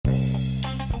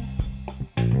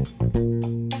Hi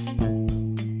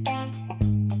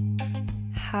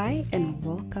and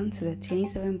welcome to the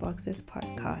 27 Boxes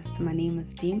podcast. My name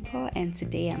is Dimpo and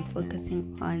today I'm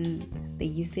focusing on the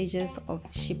usages of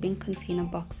shipping container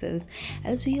boxes.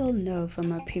 As we all know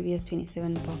from our previous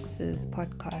 27 Boxes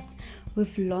podcast,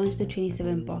 we've launched the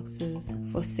 27 boxes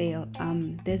for sale.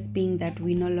 This being that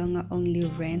we no longer only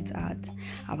rent out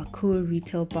our cool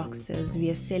retail boxes,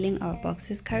 we are selling our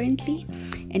boxes currently,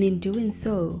 and in doing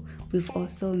so, we've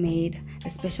also made a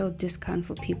special discount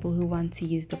for people who want to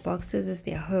use the boxes as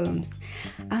their homes.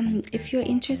 If you're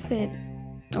interested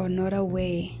or not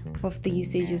aware of the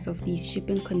usages of these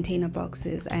shipping container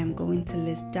boxes, I am going to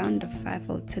list down the 5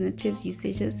 alternative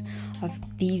usages of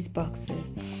these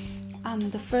boxes.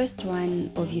 The first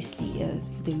one obviously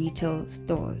is the retail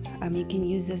stores. You can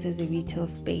use this as a retail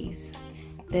space.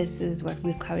 This is what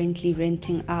we're currently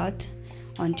renting out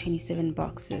on 27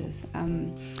 boxes.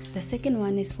 The second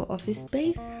one is for office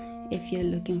space. If you're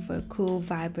looking for a cool,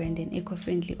 vibrant and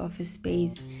eco-friendly office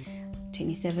space,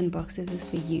 27 boxes is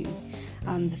for you.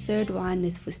 The third one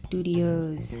is for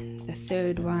studios. The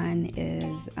third one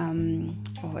is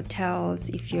for hotels,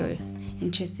 if you're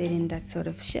interested in that sort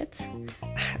of shit.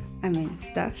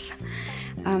 Stuff.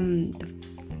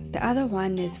 The other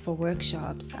one is for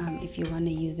workshops. If you want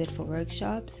to use it for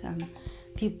workshops,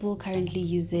 people currently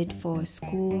use it for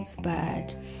schools,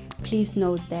 but please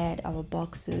note that our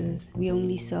boxes, we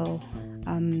only sell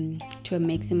to a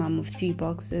maximum of 3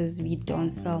 boxes. We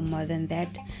don't sell more than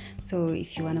that. So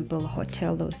if you want to build a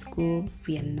hotel or school,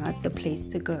 we are not the place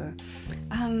to go.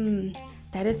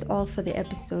 That is all for the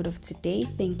episode of today.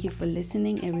 Thank you for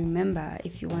listening, and remember,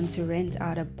 if you want to rent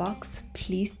out a box,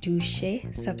 please do share,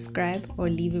 subscribe, or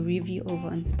leave a review over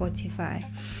on Spotify.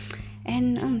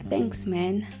 And thanks,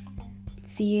 man.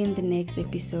 See you in the next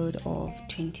episode of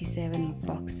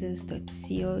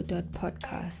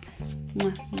 27boxes.co.podcast.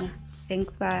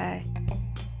 Thanks, bye.